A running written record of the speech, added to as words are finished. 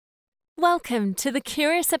Welcome to the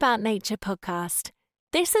Curious About Nature podcast.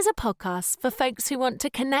 This is a podcast for folks who want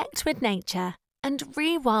to connect with nature and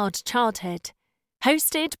rewild childhood.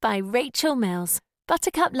 Hosted by Rachel Mills,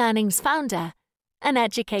 Buttercup Learning's founder, an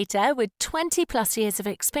educator with 20 plus years of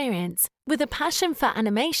experience with a passion for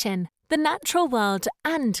animation, the natural world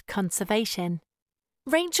and conservation.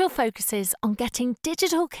 Rachel focuses on getting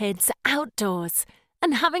digital kids outdoors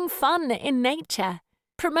and having fun in nature,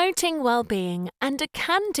 promoting well-being and a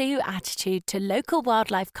can-do attitude to local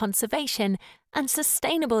wildlife conservation and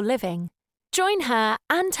sustainable living. Join her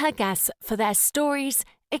and her guests for their stories,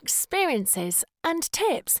 experiences and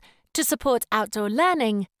tips to support outdoor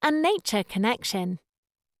learning and nature connection.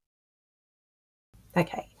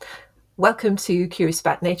 Okay, welcome to Curious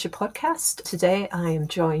About Nature podcast. Today I am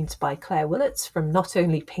joined by Claire Willets from Not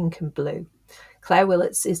Only Pink and Blue. Claire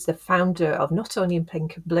Willets is the founder of Not Only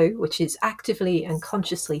Pink and Blue, which is actively and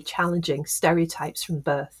consciously challenging stereotypes from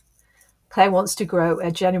birth. Claire wants to grow a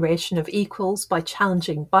generation of equals by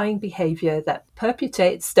challenging buying behaviour that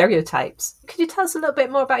perpetuates stereotypes. Could you tell us a little bit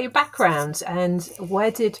more about your background and where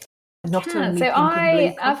did Not Only Pink and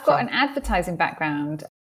Blue come I've got from? an advertising background,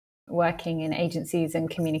 working in agencies and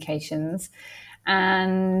communications.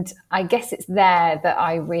 And I guess it's there that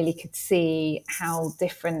I really could see how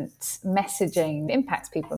different messaging impacts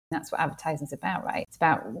people. That's what advertising is about, right? It's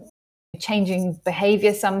about changing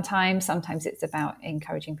behavior sometimes. Sometimes it's about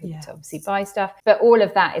encouraging people to obviously buy stuff. But all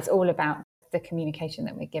of that is all about the communication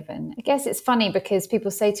that we're given. I guess it's funny because people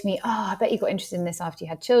say to me, I bet you got interested in this after you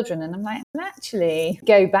had children. And I'm like, well, actually,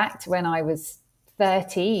 go back to when I was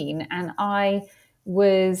 13 and I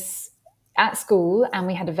was at school and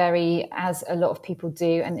we had as a lot of people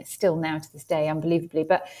do, and it's still now to this day, unbelievably,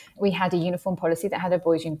 but we had a uniform policy that had a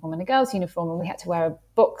boys' uniform and a girls' uniform, and we had to wear a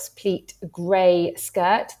box pleat grey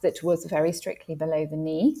skirt that was very strictly below the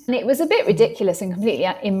knee. And it was a bit ridiculous and completely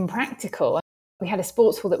impractical. We had a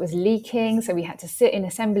sports hall that was leaking, so we had to sit in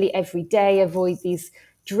assembly every day, avoid these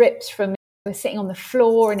drips from, we're sitting on the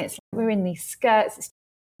floor and it's like we're in these skirts, it's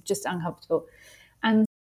just uncomfortable. And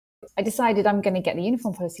I decided I'm going to get the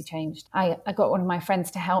uniform policy changed. I got one of my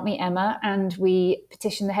friends to help me, Emma, and we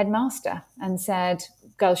petitioned the headmaster and said,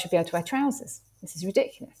 girls should be able to wear trousers. This is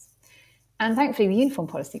ridiculous. And thankfully the uniform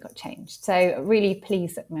policy got changed. So really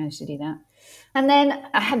pleased that we managed to do that. And then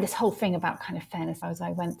I had this whole thing about kind of fairness as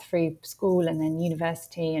I went through school and then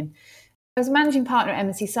university. And I was a managing partner at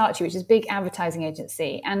M&C Saatchi, which is a big advertising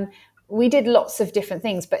agency. And we did lots of different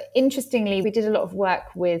things. But interestingly, we did a lot of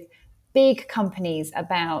work with big companies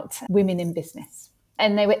about women in business.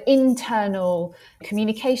 And they were internal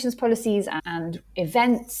communications policies and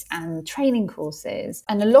events and training courses.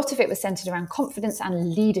 And a lot of it was centered around confidence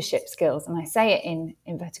and leadership skills. And I say it in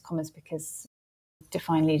inverted commas because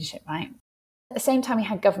define leadership, right? At the same time, we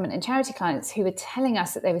had government and charity clients who were telling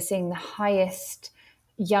us that they were seeing the highest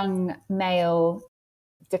young male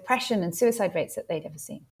depression and suicide rates that they'd ever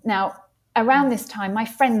seen. Now, around this time, my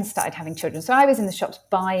friends started having children. So I was in the shops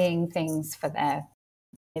buying things for their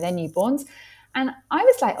newborns. And I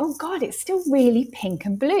was like, oh God, it's still really pink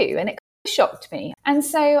and blue. And it shocked me. And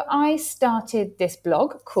so I started this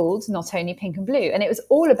blog called Not Only Pink and Blue. And it was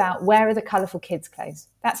all about where are the colourful kids' clothes.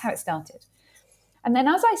 That's how it started. And then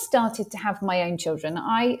as I started to have my own children,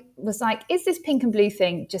 I was like, is this pink and blue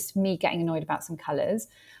thing just me getting annoyed about some colours?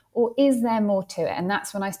 Or is there more to it? And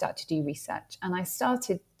that's when I started to do research. And I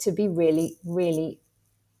started to be really, really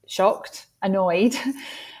shocked, annoyed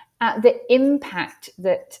at the impact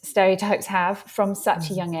that stereotypes have from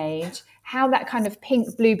such a young age, how that kind of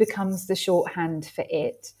pink blue becomes the shorthand for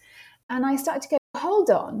it. And I started to go, hold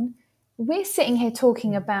on, we're sitting here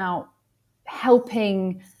talking about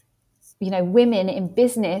helping, women in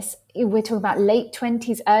business. We're talking about late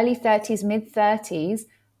 20s, early 30s, mid 30s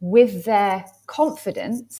with their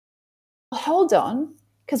confidence. Hold on,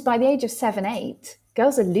 because by the age of 7, 8,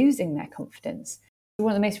 girls are losing their confidence.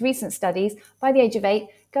 One of the most recent studies, by the age of 8,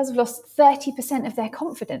 girls have lost 30% of their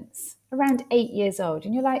confidence around 8 years old.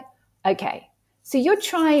 And you're like, okay, so you're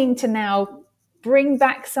trying to now bring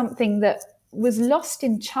back something that was lost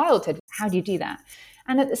in childhood. How do you do that?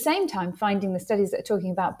 And at the same time, finding the studies that are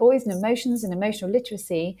talking about boys and emotions and emotional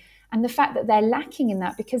literacy and the fact that they're lacking in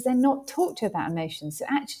that because they're not taught to about emotions. So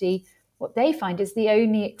actually, what they find is the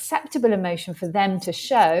only acceptable emotion for them to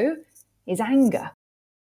show is anger.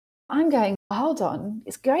 I'm going, hold on,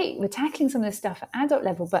 it's great. We're tackling some of this stuff at adult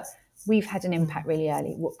level, but we've had an impact really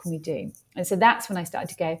early. What can we do? And so that's when I started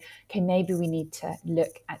to go, okay, maybe we need to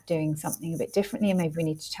look at doing something a bit differently and maybe we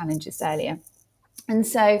need to challenge this earlier. And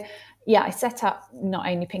so, I set up Not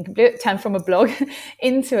Only Pink and Blue. It turned from a blog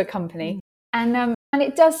into a company. And And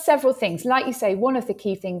it does several things. Like you say, one of the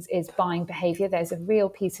key things is buying behaviour. There's a real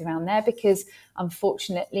piece around there because,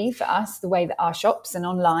 unfortunately for us, the way that our shops and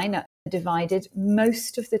online are divided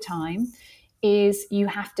most of the time is you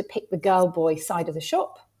have to pick the girl-boy side of the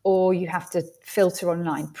shop, or you have to filter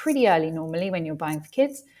online pretty early normally when you're buying for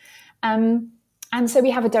kids. And so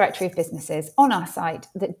we have a directory of businesses on our site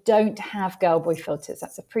that don't have girl-boy filters.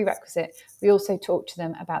 That's a prerequisite. We also talk to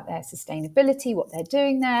them about their sustainability, what they're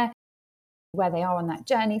doing there, where they are on that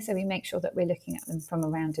journey. So we make sure that we're looking at them from a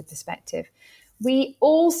rounded perspective. We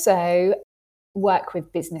also work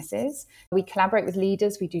with businesses. We collaborate with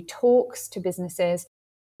leaders. We do talks to businesses.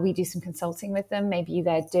 We do some consulting with them. Maybe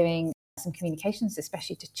they're doing some communications,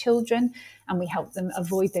 especially to children, and we help them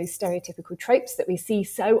avoid those stereotypical tropes that we see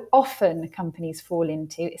so often companies fall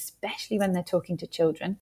into, especially when they're talking to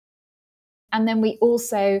children. And then we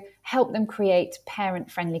also help them create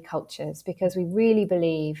parent-friendly cultures, because we really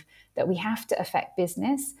believe that we have to affect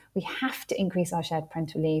business. We have to increase our shared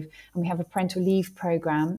parental leave. And we have a parental leave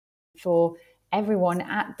program for everyone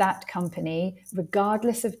at that company,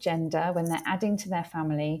 regardless of gender, when they're adding to their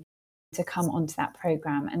family, to come onto that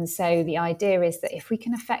program. And so the idea is that if we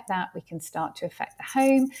can affect that, we can start to affect the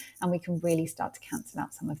home, and we can really start to cancel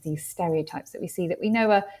out some of these stereotypes that we see that we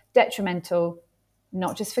know are detrimental,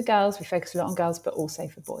 not just for girls. We focus a lot on girls, but also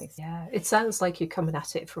for boys. Yeah, it sounds like you're coming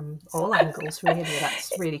at it from all angles, really.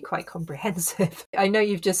 That's really quite comprehensive. I know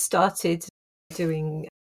you've just started doing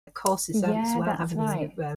courses as well, haven't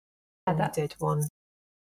right. you? You did one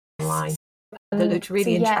online that looked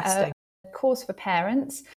really interesting. A course for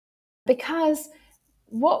parents, because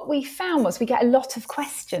what we found was we get a lot of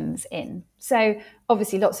questions in. So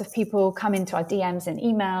obviously lots of people come into our DMs and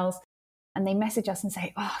emails, and they message us and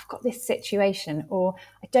say, oh, I've got this situation, or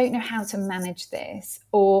I don't know how to manage this,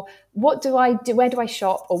 or what do I do? Where do I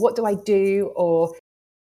shop? Or what do I do? Or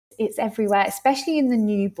it's everywhere, especially in the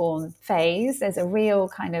newborn phase. There's a real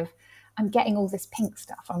kind of, I'm getting all this pink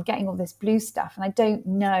stuff, I'm getting all this blue stuff, and I don't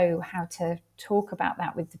know how to talk about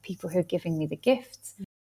that with the people who are giving me the gifts.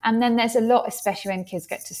 And then there's a lot, especially when kids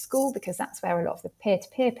get to school, because that's where a lot of the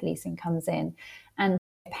peer-to-peer policing comes in. And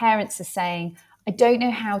parents are saying, I don't know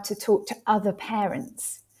how to talk to other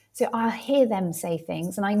parents. So I'll hear them say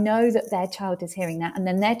things, and I know that their child is hearing that, and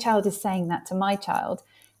then their child is saying that to my child.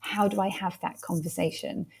 How do I have that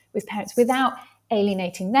conversation with parents without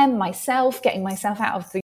alienating them, myself, getting myself out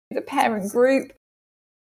of the parent group?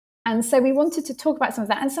 And so we wanted to talk about some of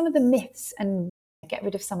that and some of the myths and get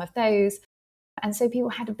rid of some of those. And so people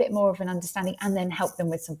had a bit more of an understanding, and then help them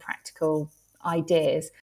with some practical ideas.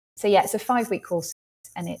 So yeah, it's a 5-week course,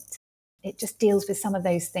 and it just deals with some of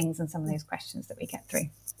those things and some of those questions that we get through.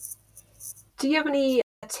 Do you have any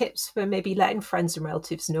tips for maybe letting friends and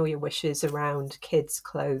relatives know your wishes around kids'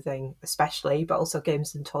 clothing, especially, but also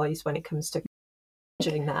games and toys when it comes to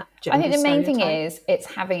doing that? I think the main thing is it's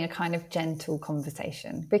having a kind of gentle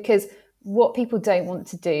conversation, because what people don't want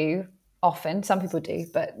to do often, some people do,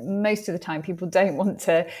 but most of the time people don't want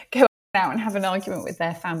to go out and have an argument with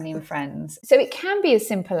their family and friends. So it can be as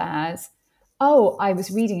simple as, oh, I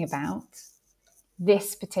was reading about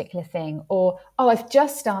this particular thing, or, oh, I've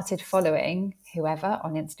just started following whoever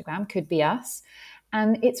on Instagram, could be us.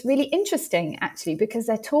 And it's really interesting, actually, because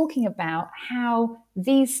they're talking about how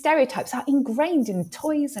these stereotypes are ingrained in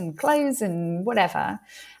toys and clothes and whatever.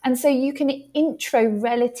 And so you can intro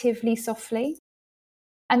relatively softly.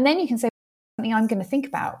 And then you can say something I'm going to think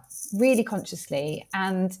about really consciously.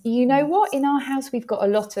 And you know what? In our house, we've got a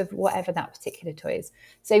lot of whatever that particular toy is.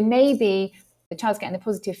 So maybe the child's getting the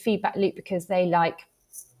positive feedback loop because they like,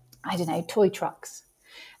 I don't know, toy trucks.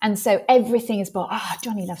 And so everything is bought.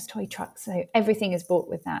 Johnny loves toy trucks. So everything is bought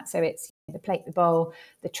with that. So it's the plate, the bowl,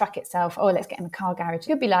 the truck itself. Oh, let's get in the car garage. It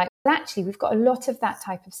could be like, well, actually, we've got a lot of that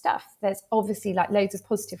type of stuff. There's obviously like loads of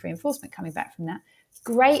positive reinforcement coming back from that.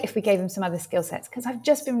 Great if we gave them some other skill sets, because I've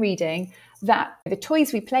just been reading that the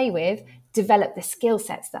toys we play with develop the skill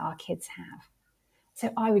sets that our kids have.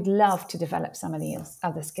 So I would love to develop some of the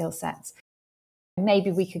other skill sets.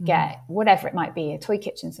 Maybe we could get whatever it might be, a toy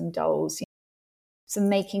kitchen, some dolls, some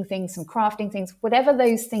making things, some crafting things, whatever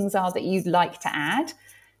those things are that you'd like to add.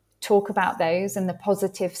 Talk about those and the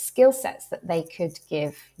positive skill sets that they could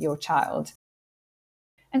give your child.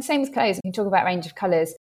 And same with clothes. You can talk about range of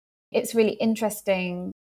colours. It's really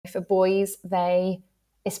interesting for boys. They,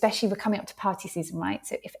 especially we're coming up to party season, right?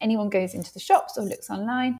 So if anyone goes into the shops or looks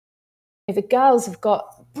online, the girls have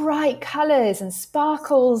got bright colours and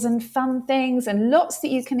sparkles and fun things and lots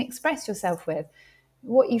that you can express yourself with.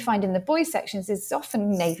 what you find in the boys sections is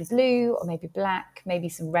often navy blue or maybe black, maybe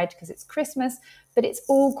some red because it's Christmas, but it's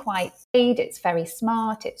all quite plaid. It's very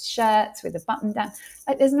smart. It's shirts with a button down.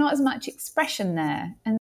 Like there's not as much expression there.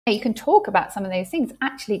 And you can talk about some of those things.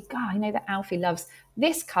 Actually, God, I know that Alfie loves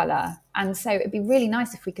this colour. And so it'd be really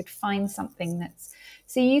nice if we could find something that's,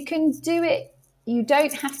 so you can do it. You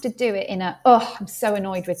don't have to do it in a, oh, I'm so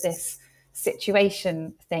annoyed with this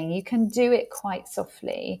situation thing. You can do it quite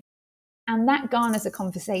softly. And that garners a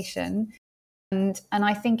conversation. And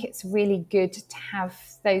I think it's really good to have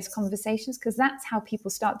those conversations because that's how people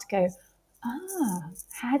start to go,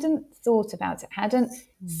 hadn't thought about it, hadn't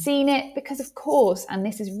seen it, because of course, and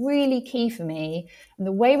this is really key for me, and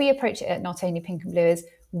the way we approach it at Not Only Pink and Blue is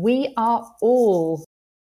we are all,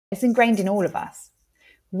 it's ingrained in all of us.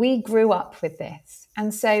 We grew up with this.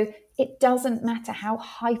 And so it doesn't matter how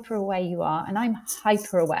hyper aware you are, and I'm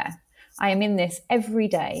hyper aware. I am in this every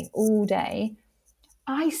day, all day.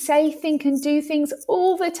 I say, think, and do things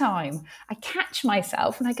all the time. I catch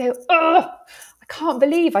myself and I go, oh, I can't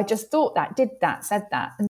believe I just thought that, did that, said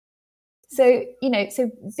that. And so,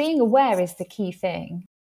 so being aware is the key thing.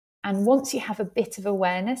 And once you have a bit of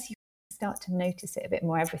awareness, you start to notice it a bit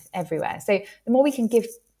more everywhere. So the more we can give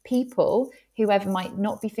people, whoever might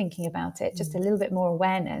not be thinking about it, just a little bit more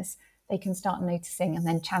awareness, they can start noticing and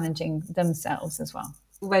then challenging themselves as well.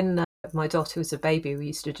 When my daughter was a baby, we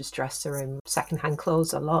used to just dress her in secondhand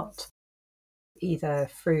clothes a lot, either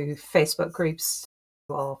through Facebook groups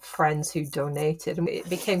or friends who donated. And it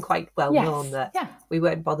became quite well known that we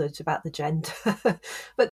weren't bothered about the gender.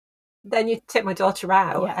 But then you take my daughter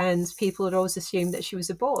out and people would always assume that she was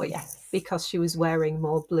a boy because she was wearing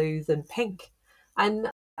more blue than pink. And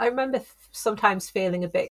I remember sometimes feeling a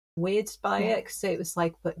bit weird by it because it was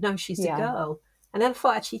like, but no, she's a girl. And then I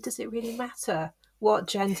thought, actually, does it really matter what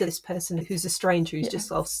gender this person who's a stranger who's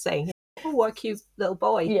just all saying, oh, what a cute little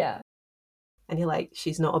boy. Yeah. And you're like,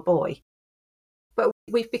 she's not a boy. But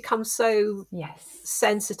we've become so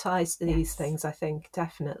sensitized to these things, I think,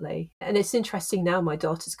 definitely. And it's interesting now, my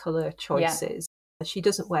daughter's colour choices. She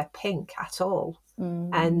doesn't wear pink at all.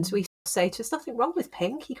 And we say there's nothing wrong with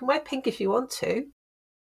pink. You can wear pink if you want to.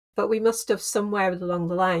 But we must have somewhere along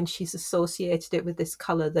the line, she's associated it with this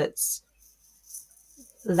colour that's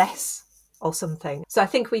less or something. So I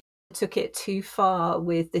think we took it too far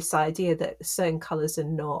with this idea that certain colours are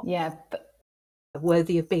not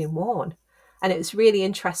worthy of being worn. And it was really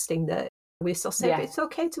interesting that we still said it's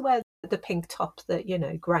okay to wear the pink top that,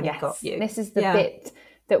 Granny got you. This is the bit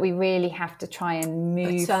that we really have to try and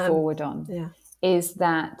move forward on, is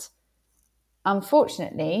that,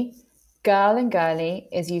 unfortunately, girl and girly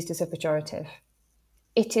is used as a pejorative.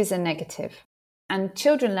 It is a negative. And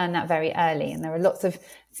children learn that very early. And there are lots of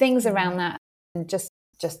things around that, and just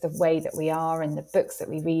the way that we are, and the books that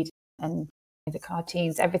we read, and the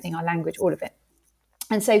cartoons, everything, our language, all of it.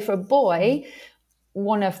 And so for a boy,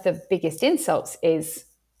 one of the biggest insults is,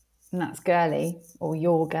 and that's girly, or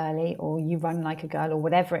you're girly, or you run like a girl, or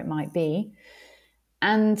whatever it might be.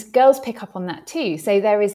 And girls pick up on that too. So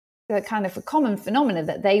there is a kind of a common phenomenon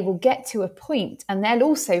that they will get to a point and they'll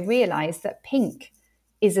also realize that pink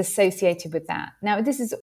is associated with that. Now, this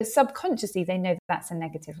is subconsciously, they know that that's a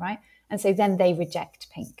negative, right? And so then they reject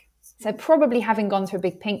pink. So probably having gone through a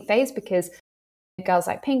big pink phase, because girls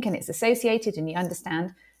like pink and it's associated and you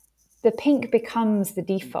understand, the pink becomes the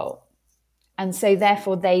default. And so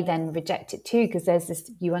therefore they then reject it too, because there's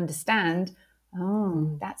this, you understand,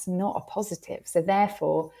 that's not a positive. So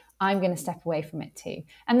therefore I'm going to step away from it too.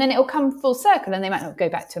 And then it'll come full circle and they might not go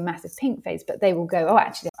back to a massive pink phase, but they will go, oh,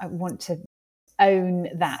 actually, I want to own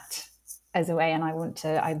that as a way,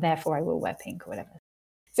 and therefore I will wear pink or whatever.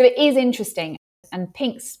 So it is interesting. And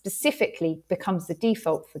pink specifically becomes the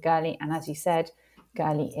default for girly. And as you said,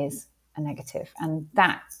 girly is a negative. And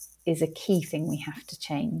that is a key thing we have to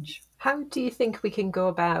change. How do you think we can go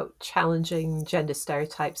about challenging gender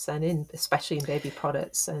stereotypes then, especially in baby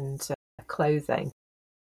products and clothing?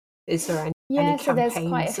 Is there any campaigns so there's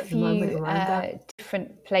quite a at the moment few around that?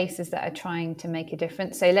 different places that are trying to make a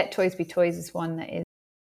difference. So Let Toys Be Toys is one that is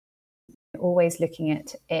always looking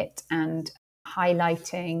at it and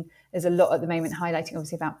highlighting. There's a lot at the moment highlighting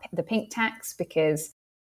obviously about the pink tax, because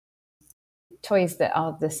toys that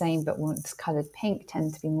are the same but once coloured pink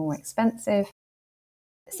tend to be more expensive.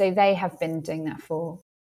 So they have been doing that for,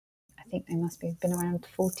 I think they must have been around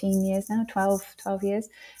 14 years now, 12 years.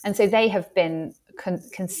 And so they have been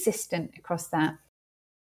consistent across that.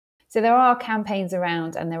 So there are campaigns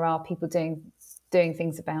around and there are people doing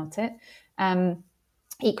things about it.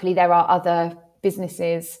 Equally, there are other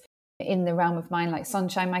businesses in the realm of mine, like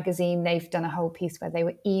Sunshine Magazine. They've done a whole piece where they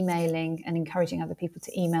were emailing and encouraging other people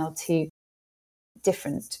to email to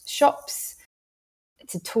different shops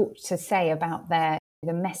to say about the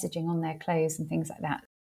messaging on their clothes and things like that.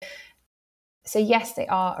 So yes, they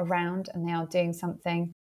are around and they are doing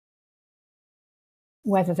something.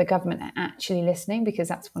 Whether the government are actually listening, because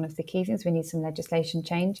that's one of the key things, we need some legislation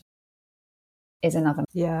change, is another.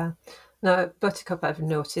 Yeah. Now, Buttercup, I've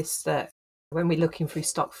noticed that when we're looking through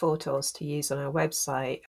stock photos to use on our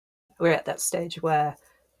website, we're at that stage where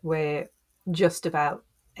we're just about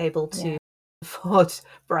able to afford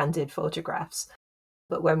branded photographs.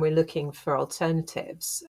 But when we're looking for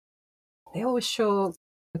alternatives, they always show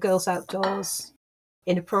girls outdoors,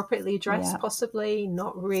 inappropriately dressed, possibly,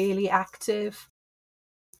 not really active.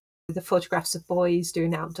 The photographs of boys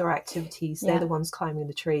doing outdoor activities, they're the ones climbing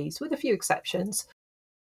the trees, with a few exceptions.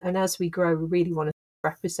 And as we grow, we really want to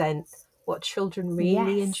represent what children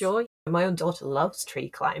really enjoy. My own daughter loves tree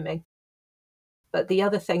climbing. But the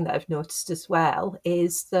other thing that I've noticed as well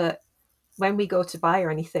is that when we go to buy or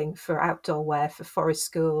anything for outdoor wear for forest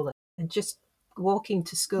school and just walking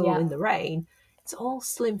to school in the rain, it's all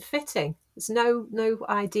slim fitting. There's no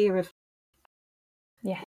idea of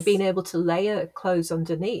being able to layer clothes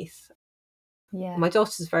underneath. My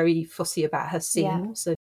daughter's very fussy about her seams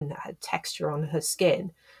and her texture on her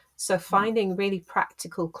skin. So finding really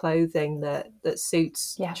practical clothing that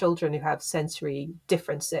suits children who have sensory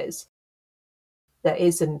differences, that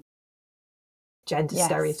isn't gender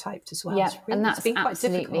stereotyped as well. Yeah, really, and that's been quite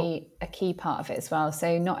absolutely difficult. a key part of it as well.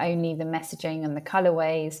 So not only the messaging and the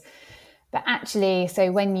colorways, but actually,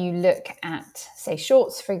 so when you look at, say,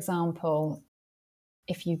 shorts, for example,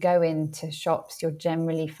 if you go into shops, you'll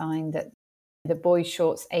generally find that the boys'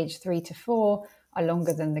 shorts age 3 to 4 are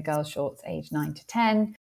longer than the girls' shorts age 9 to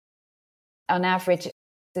 10. On average,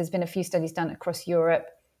 there's been a few studies done across Europe.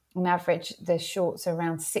 On average, the shorts are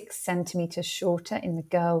around 6 centimetres shorter in the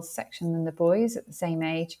girls' section than the boys at the same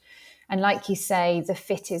age. And like you say, the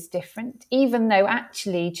fit is different, even though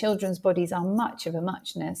actually children's bodies are much of a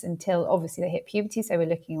muchness until obviously they hit puberty. So we're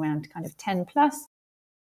looking around kind of 10 plus.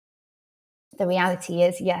 The reality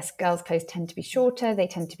is, yes, girls' clothes tend to be shorter. They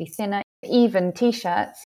tend to be thinner. Even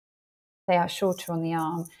T-shirts, they are shorter on the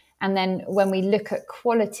arm. And then when we look at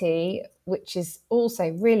quality, which is also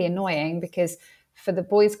really annoying because for the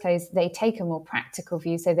boys' clothes, they take a more practical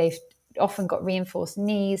view. So they've often got reinforced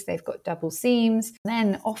knees, they've got double seams.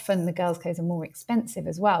 Then often the girls' clothes are more expensive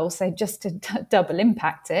as well. So just to double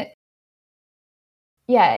impact it.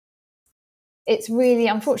 Yeah, it's really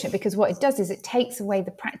unfortunate because what it does is it takes away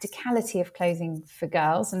the practicality of clothing for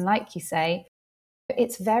girls. And like you say,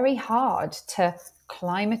 it's very hard to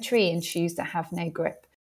climb a tree in shoes that have no grip.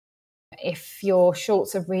 If your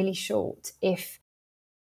shorts are really short, if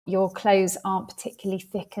your clothes aren't particularly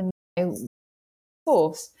thick and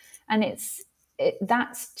coarse, and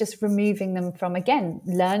that's just removing them from, again,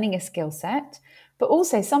 learning a skill set, but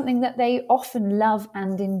also something that they often love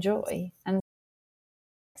and enjoy. And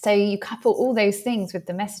so you couple all those things with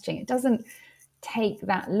the messaging. It doesn't take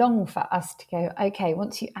that long for us to go, okay,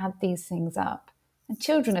 once you add these things up, and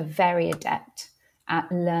children are very adept at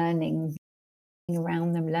learning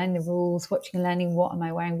around them, learning the rules, watching and learning, what am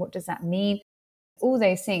I wearing, what does that mean? All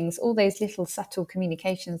those things, all those little subtle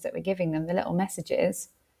communications that we're giving them, the little messages,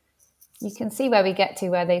 you can see where we get to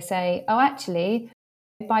where they say, oh, actually,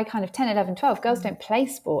 by kind of 10, 11, 12, girls don't play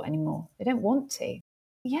sport anymore. They don't want to.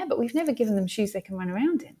 Yeah, but we've never given them shoes they can run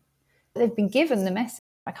around in. They've been given the message,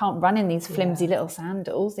 I can't run in these flimsy little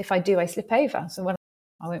sandals. If I do, I slip over. So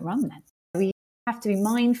I won't run then. We have to be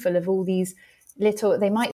mindful of all these little,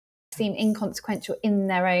 they might seem inconsequential in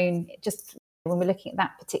their own, just when we're looking at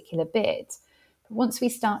that particular bit. But once we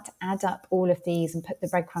start to add up all of these and put the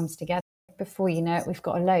breadcrumbs together, before you know it, we've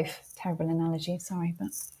got a loaf. Terrible analogy, sorry,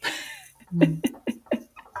 but...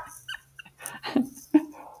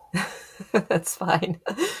 That's fine.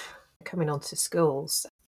 Coming on to schools,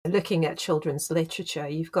 looking at children's literature,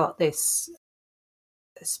 you've got this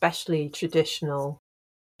especially traditional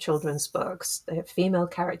children's books. The female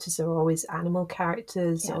characters are always animal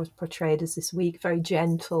characters, always portrayed as this weak, very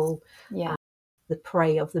gentle, the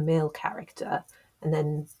prey of the male character. And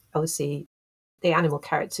then obviously the animal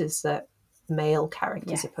characters that male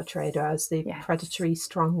characters are portrayed as the predatory,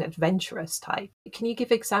 strong, adventurous type. Can you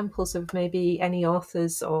give examples of maybe any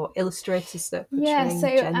authors or illustrators that are portraying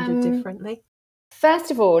gender differently?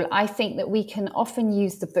 First of all, I think that we can often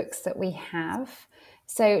use the books that we have.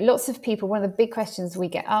 So lots of people, one of the big questions we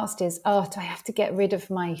get asked is, oh, do I have to get rid of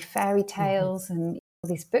my fairy tales and all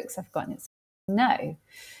these books I've got? And it's no,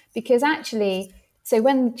 because actually So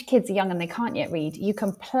when kids are young and they can't yet read, you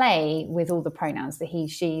can play with all the pronouns, the he,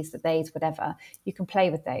 she's, the they's, whatever. You can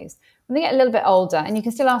play with those. When they get a little bit older, and you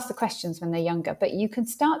can still ask the questions when they're younger, but you can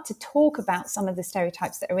start to talk about some of the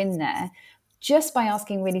stereotypes that are in there just by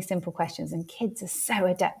asking really simple questions. And kids are so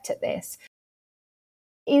adept at this.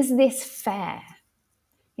 Is this fair?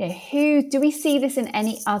 Who do we see this in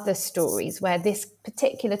any other stories where this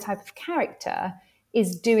particular type of character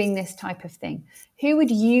is doing this type of thing? Who would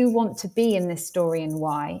you want to be in this story and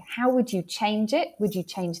why? How would you change it? Would you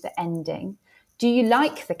change the ending? Do you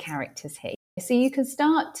like the characters here? So you can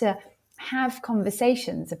start to have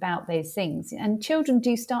conversations about those things. And children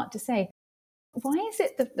do start to say, why is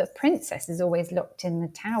it that the princess is always locked in the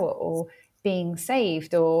tower or being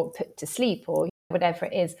saved or put to sleep or whatever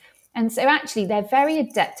it is? And so actually they're very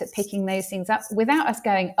adept at picking those things up without us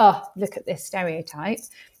going, oh, look at this stereotype,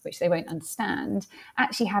 which they won't understand.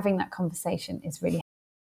 Actually having that conversation is really...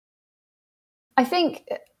 I think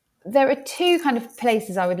there are two kind of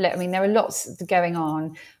places I would look. I mean, there are lots going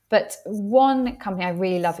on, but one company I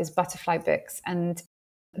really love is Butterfly Books, and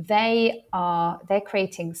they're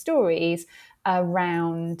creating stories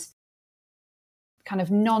around kind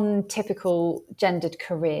of non-typical gendered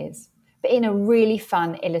careers, but in a really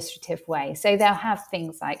fun, illustrative way. So they'll have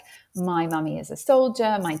things like, my mummy is a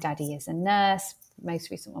soldier, my daddy is a nurse,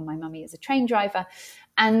 most recent one, my mummy is a train driver.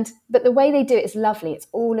 But the way they do it is lovely. It's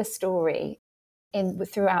all a story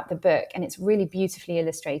throughout the book, and it's really beautifully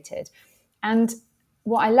illustrated. And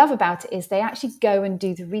what I love about it is they actually go and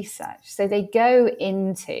do the research. So they go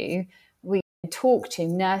into, we talk to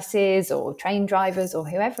nurses or train drivers or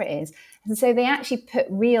whoever it is, and so they actually put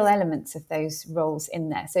real elements of those roles in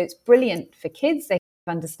there. So it's brilliant for kids. They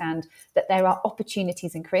understand that there are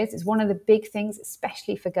opportunities in careers. It's one of the big things,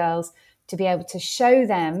 especially for girls, to be able to show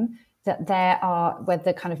them that there are, where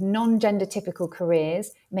the kind of non-gender typical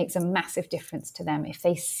careers makes a massive difference to them if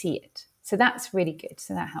they see it. So that's really good.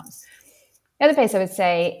 So that helps. The other place I would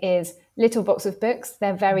say is Little Box of Books.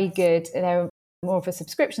 They're very good. They're more of a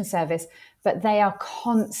subscription service, but they are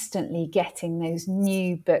constantly getting those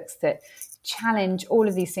new books that challenge all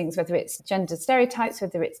of these things, whether it's gender stereotypes,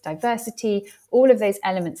 whether it's diversity, all of those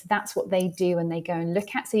elements. That's what they do and they go and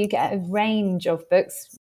look at. So you get a range of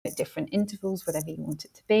books at different intervals, whatever you want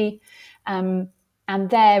it to be. And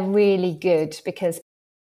they're really good because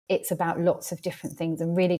it's about lots of different things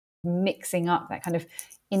and really mixing up that kind of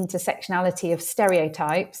intersectionality of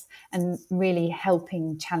stereotypes and really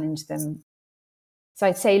helping challenge them. So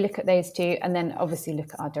I'd say look at those two, and then obviously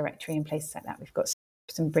look at our directory and places like that. We've got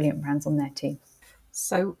some brilliant brands on there too.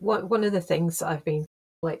 So one of the things that I've been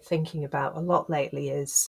thinking about a lot lately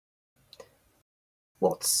is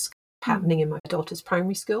what's happening in my daughter's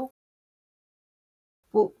primary school.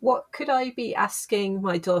 Well, what could I be asking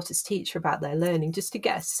my daughter's teacher about their learning, just to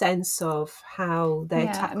get a sense of how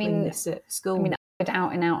they're tackling this at school? I would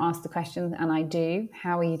out and out ask the question, and I do.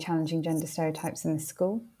 How are you challenging gender stereotypes in the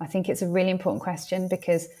school? I think it's a really important question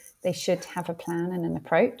because they should have a plan and an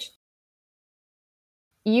approach.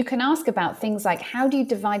 You can ask about things like, how do you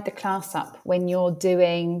divide the class up when you're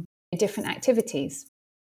doing different activities?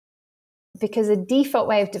 Because a default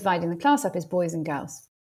way of dividing the class up is boys and girls.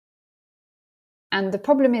 And the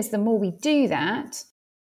problem is the more we do that,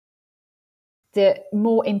 the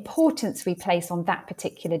more importance we place on that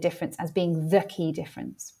particular difference as being the key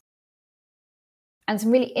difference. And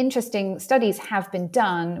some really interesting studies have been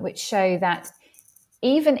done which show that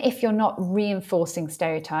even if you're not reinforcing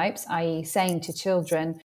stereotypes, i.e. saying to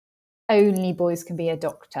children, only boys can be a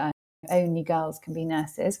doctor, only girls can be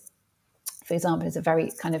nurses, for example, is a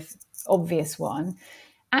very kind of obvious one.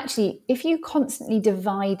 Actually, if you're constantly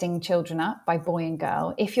dividing children up by boy and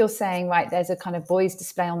girl, if you're saying, right, there's a kind of boys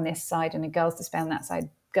display on this side and a girls display on that side,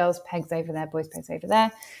 girls pegs over there, boys pegs over there.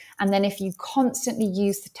 And then if you constantly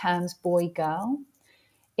use the terms boy, girl,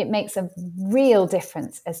 it makes a real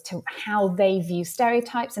difference as to how they view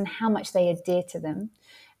stereotypes and how much they adhere to them.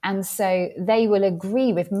 And so they will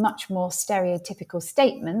agree with much more stereotypical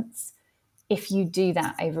statements if you do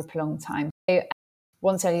that over a prolonged time. So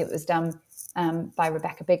one study that was done by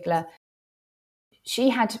Rebecca Bigler, she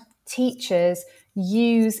had teachers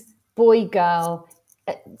use boy, girl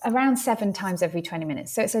around 7 times every 20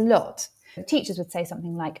 minutes. So it's a lot. Teachers would say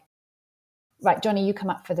something like, right, Johnny, you come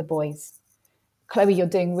up for the boys. Chloe, you're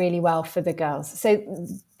doing really well for the girls. So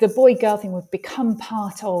the boy-girl thing would become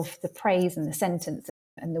part of the praise and the sentence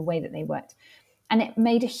and the way that they worked. And it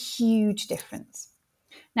made a huge difference.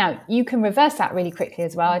 Now, you can reverse that really quickly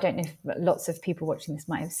as well. I don't know if lots of people watching this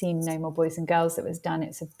might have seen No More Boys and Girls that was done.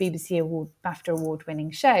 It's a BBC BAFTA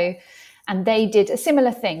award-winning show. And they did a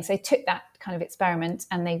similar thing. So they took that kind of experiment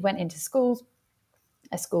and they went into schools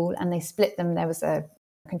a school, and they split them. There was a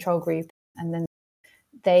control group, and then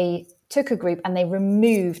they took a group and they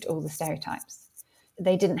removed all the stereotypes.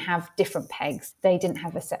 They didn't have different pegs. They didn't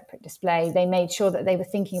have a separate display. They made sure that they were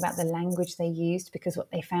thinking about the language they used, because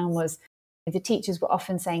what they found was the teachers were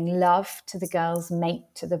often saying love to the girls, mate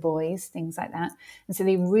to the boys, things like that. And so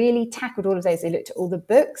they really tackled all of those. They looked at all the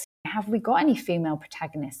books. Have we got any female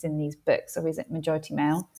protagonists in these books, or is it majority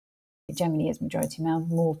male? It generally is majority male.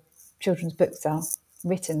 More children's books are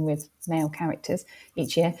written with male characters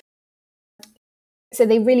each year. So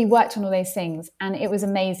they really worked on all those things, and it was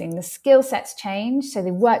amazing. The skill sets changed, so they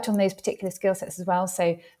worked on those particular skill sets as well.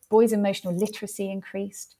 So boys' emotional literacy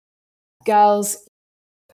increased. Girls,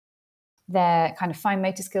 their kind of fine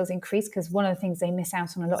motor skills increased, because one of the things they miss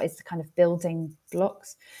out on a lot is the kind of building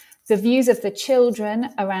blocks. The views of the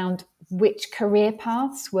children around which career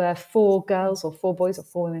paths were for girls or for boys or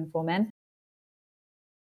for women, for men.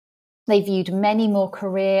 They viewed many more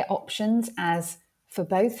career options as for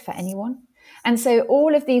both, for anyone. And so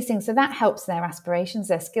all of these things, so that helps their aspirations.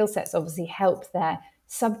 Their skill sets obviously help their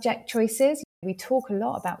subject choices. We talk a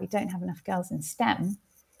lot about we don't have enough girls in STEM.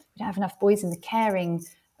 We don't have enough boys in the caring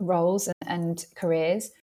roles and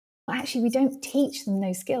careers. Well, actually, we don't teach them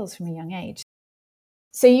those skills from a young age.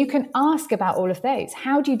 So you can ask about all of those.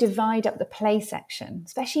 How do you divide up the play section,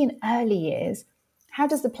 especially in early years? How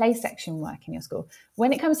does the play section work in your school?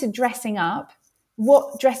 When it comes to dressing up,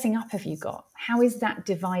 what dressing up have you got? How is that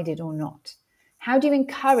divided or not? How do you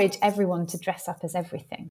encourage everyone to dress up as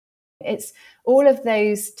everything? It's all of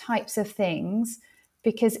those types of things,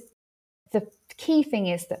 because the key thing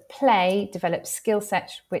is that play develops skill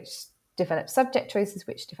sets, which develops subject choices,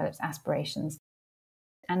 which develops aspirations.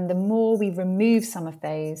 And the more we remove some of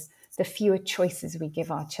those, the fewer choices we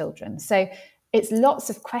give our children. So it's lots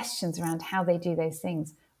of questions around how they do those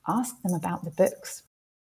things. Ask them about the books.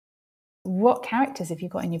 What characters have you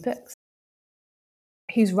got in your books?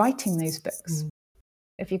 Who's writing those books?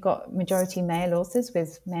 Have you got majority male authors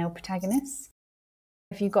with male protagonists?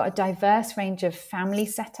 Have you got a diverse range of family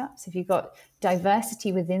setups? Have you got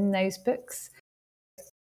diversity within those books?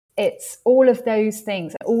 It's all of those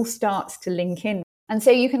things. It all starts to link in. And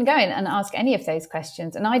so you can go in and ask any of those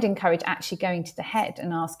questions. And I'd encourage actually going to the head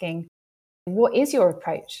and asking, what is your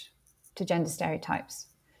approach to gender stereotypes?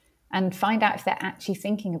 And find out if they're actually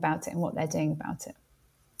thinking about it and what they're doing about it.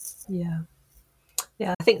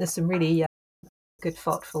 Yeah, I think there's some really good,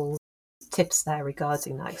 thoughtful tips there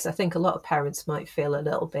regarding that, because I think a lot of parents might feel a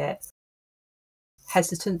little bit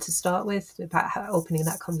hesitant to start with about opening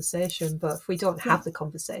that conversation. But if we don't have the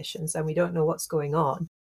conversations, then we don't know what's going on.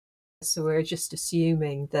 So we're just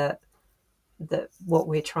assuming that what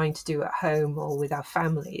we're trying to do at home or with our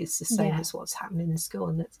family is the same as what's happening in school,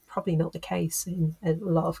 and that's probably not the case in a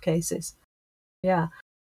lot of cases. Yeah,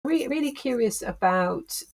 really curious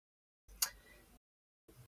about,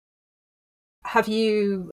 have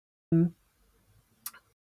you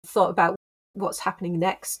thought about what's happening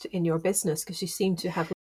next in your business? Because you seem to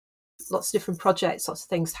have lots of different projects, lots of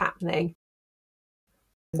things happening.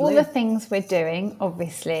 All the things we're doing,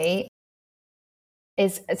 obviously,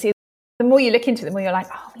 is, see, the more you look into it, the more you're like,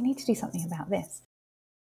 oh, we need to do something about this.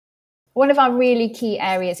 One of our really key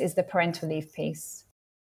areas is the parental leave piece.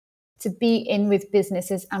 To be in with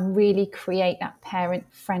businesses and really create that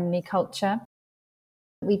parent-friendly culture.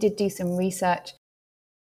 We did do some research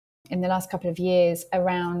in the last couple of years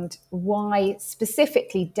around why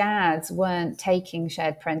specifically dads weren't taking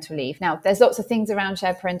shared parental leave. Now, there's lots of things around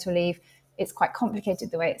shared parental leave. It's quite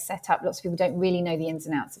complicated the way it's set up. Lots of people don't really know the ins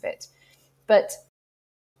and outs of it. But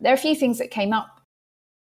there are a few things that came up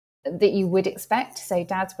that you would expect. So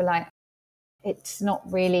dads were like, it's not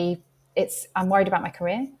really, I'm worried about my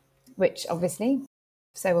career, which obviously,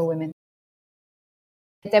 so are women.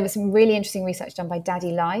 There was some really interesting research done by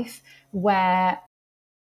Daddy Life where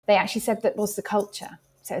they actually said that was the culture.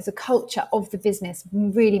 So it was a culture of the business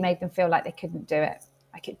really made them feel like they couldn't do it.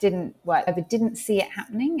 Like it didn't work. They didn't see it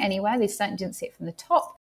happening anywhere. They certainly didn't see it from the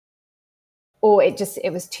top. Or it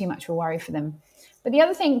was too much of a worry for them. But the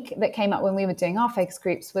other thing that came up when we were doing our focus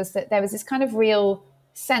groups was that there was this kind of real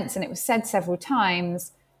sense, and it was said several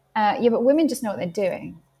times, but women just know what they're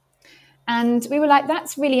doing. And we were like,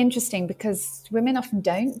 that's really interesting because women often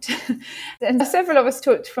don't. And several of us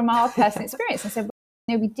talked from our personal experience and said, well,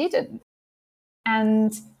 no, we didn't.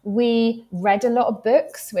 And we read a lot of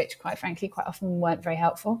books, which quite frankly, quite often weren't very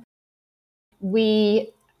helpful.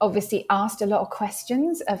 We obviously asked a lot of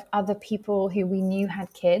questions of other people who we knew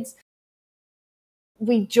had kids.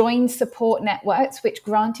 We joined support networks, which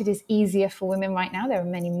granted is easier for women right now. There are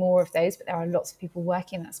many more of those, but there are lots of people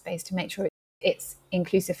working in that space to make sure it's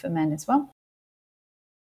inclusive for men as well.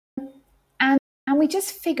 And and we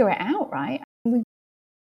just figure it out, right?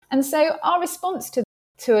 And so our response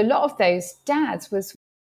to a lot of those dads was,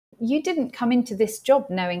 you didn't come into this job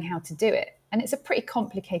knowing how to do it. And it's a pretty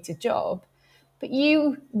complicated job, but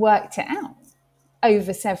you worked it out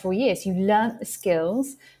over several years. You learnt the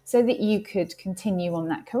skills so that you could continue on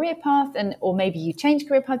that career path, or maybe you changed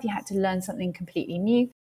career path, you had to learn something completely new.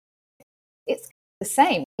 It's the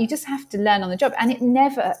same. You just have to learn on the job. And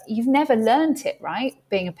you've never learned it, right,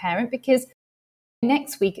 being a parent, because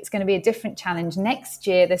next week it's going to be a different challenge. Next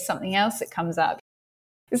year there's something else that comes up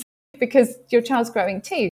because your child's growing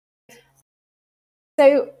too.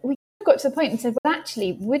 So we got to the point and said, well,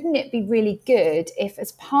 actually, wouldn't it be really good if,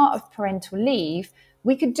 as part of parental leave,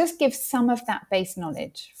 we could just give some of that base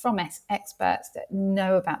knowledge from experts that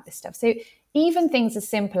know about this stuff? So even things as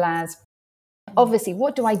simple as, obviously,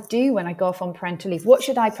 what do I do when I go off on parental leave? What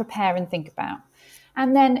should I prepare and think about?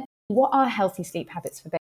 And then, what are healthy sleep habits for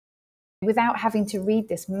babies? Without having to read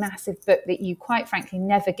this massive book that you, quite frankly,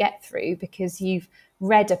 never get through because you've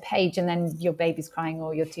read a page and then your baby's crying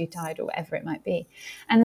or you're too tired or whatever it might be.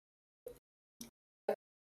 And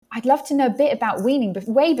I'd love to know a bit about weaning, but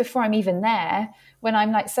way before I'm even there, when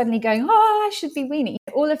I'm like suddenly going, oh, I should be weaning,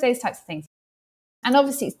 all of those types of things. And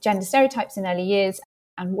obviously it's gender stereotypes in early years.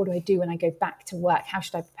 And what do I do when I go back to work? How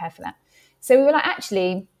should I prepare for that? So we were like,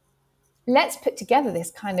 actually, let's put together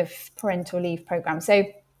this kind of parental leave program. So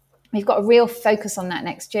we've got a real focus on that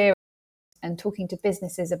next year, and talking to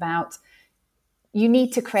businesses about, you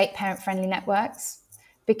need to create parent-friendly networks,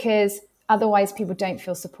 because otherwise people don't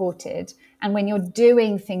feel supported. And when you're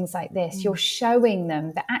doing things like this, you're showing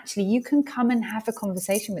them that actually you can come and have a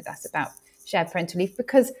conversation with us about shared parental leave,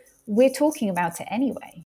 because we're talking about it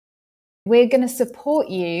anyway. We're going to support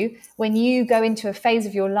you when you go into a phase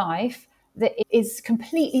of your life that is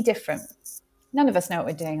completely different. None of us know what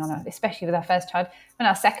we're doing especially with our first child. And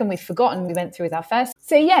our second, we've forgotten we went through with our first.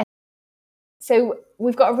 So yeah, so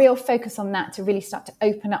we've got a real focus on that to really start to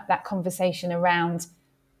open up that conversation around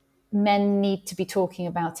men need to be talking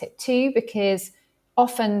about it too, because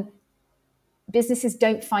often businesses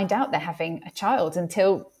don't find out they're having a child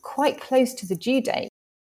until quite close to the due date.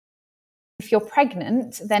 If you're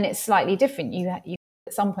pregnant, then it's slightly different. You at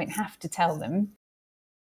some point have to tell them.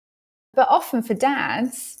 But often for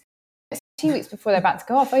dads, 2 weeks before they're about to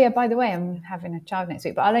go off, oh yeah, by the way, I'm having a child next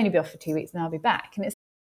week, but I'll only be off for 2 weeks and I'll be back. And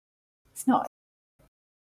it's not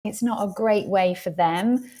a great way for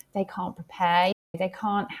them. They can't prepare. They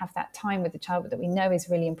can't have that time with the child that we know is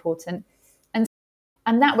really important. And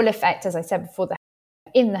that will affect, as I said before,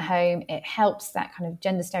 in the home. It helps that kind of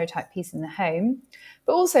gender stereotype piece in the home.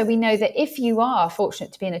 But also we know that if you are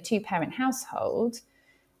fortunate to be in a two-parent household,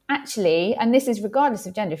 actually, and this is regardless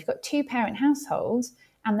of gender, if you've got two-parent households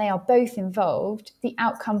and they are both involved, the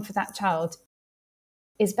outcome for that child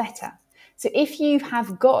is better. So if you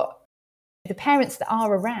have got the parents that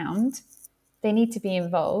are around, they need to be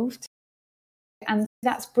involved. And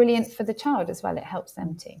that's brilliant for the child as well. It helps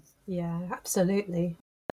them too. Yeah, absolutely.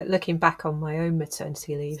 Looking back on my own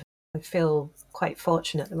maternity leave, I feel quite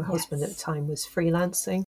fortunate that my husband at the time was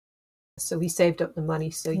freelancing. So we saved up the money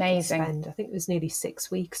so he could spend, I think it was nearly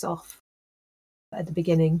 6 weeks off at the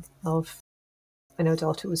beginning of when our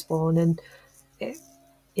daughter was born. And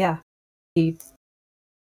he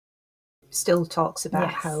still talks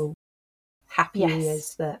about how happy he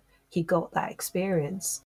is that he got that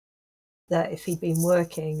experience, that if he'd been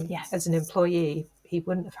working as an employee, he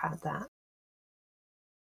wouldn't have had that.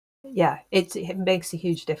 Yeah, it makes a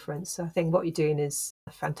huge difference. So I think what you're doing is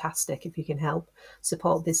fantastic if you can help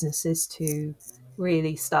support businesses to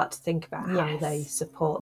really start to think about how they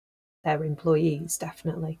support their employees,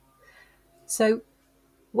 definitely. So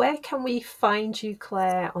where can we find you,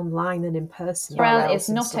 Claire, online and in person? URL is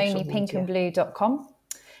notonlypinkandblue.com.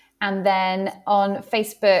 And then on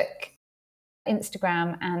Facebook,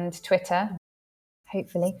 Instagram and Twitter,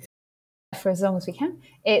 hopefully, for as long as we can,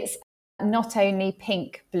 it's Not Only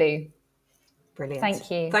Pink Blue. Brilliant.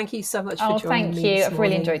 Thank you. Thank you so much for joining me. Thank you. I've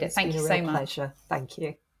really enjoyed it. Thank you so much. Pleasure. Thank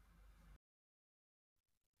you.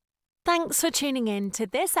 Thanks for tuning in to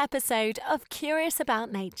this episode of Curious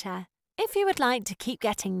About Nature. If you would like to keep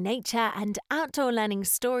getting nature and outdoor learning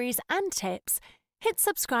stories and tips, hit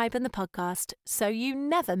subscribe in the podcast so you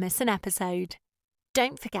never miss an episode.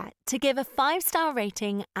 Don't forget to give a 5-star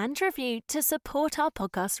rating and review to support our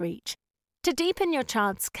podcast reach. To deepen your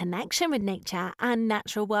child's connection with nature and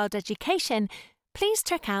natural world education, please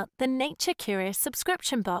check out the Nature Curious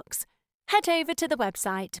subscription box. Head over to the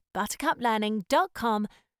website buttercuplearning.com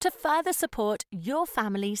to further support your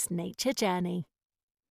family's nature journey.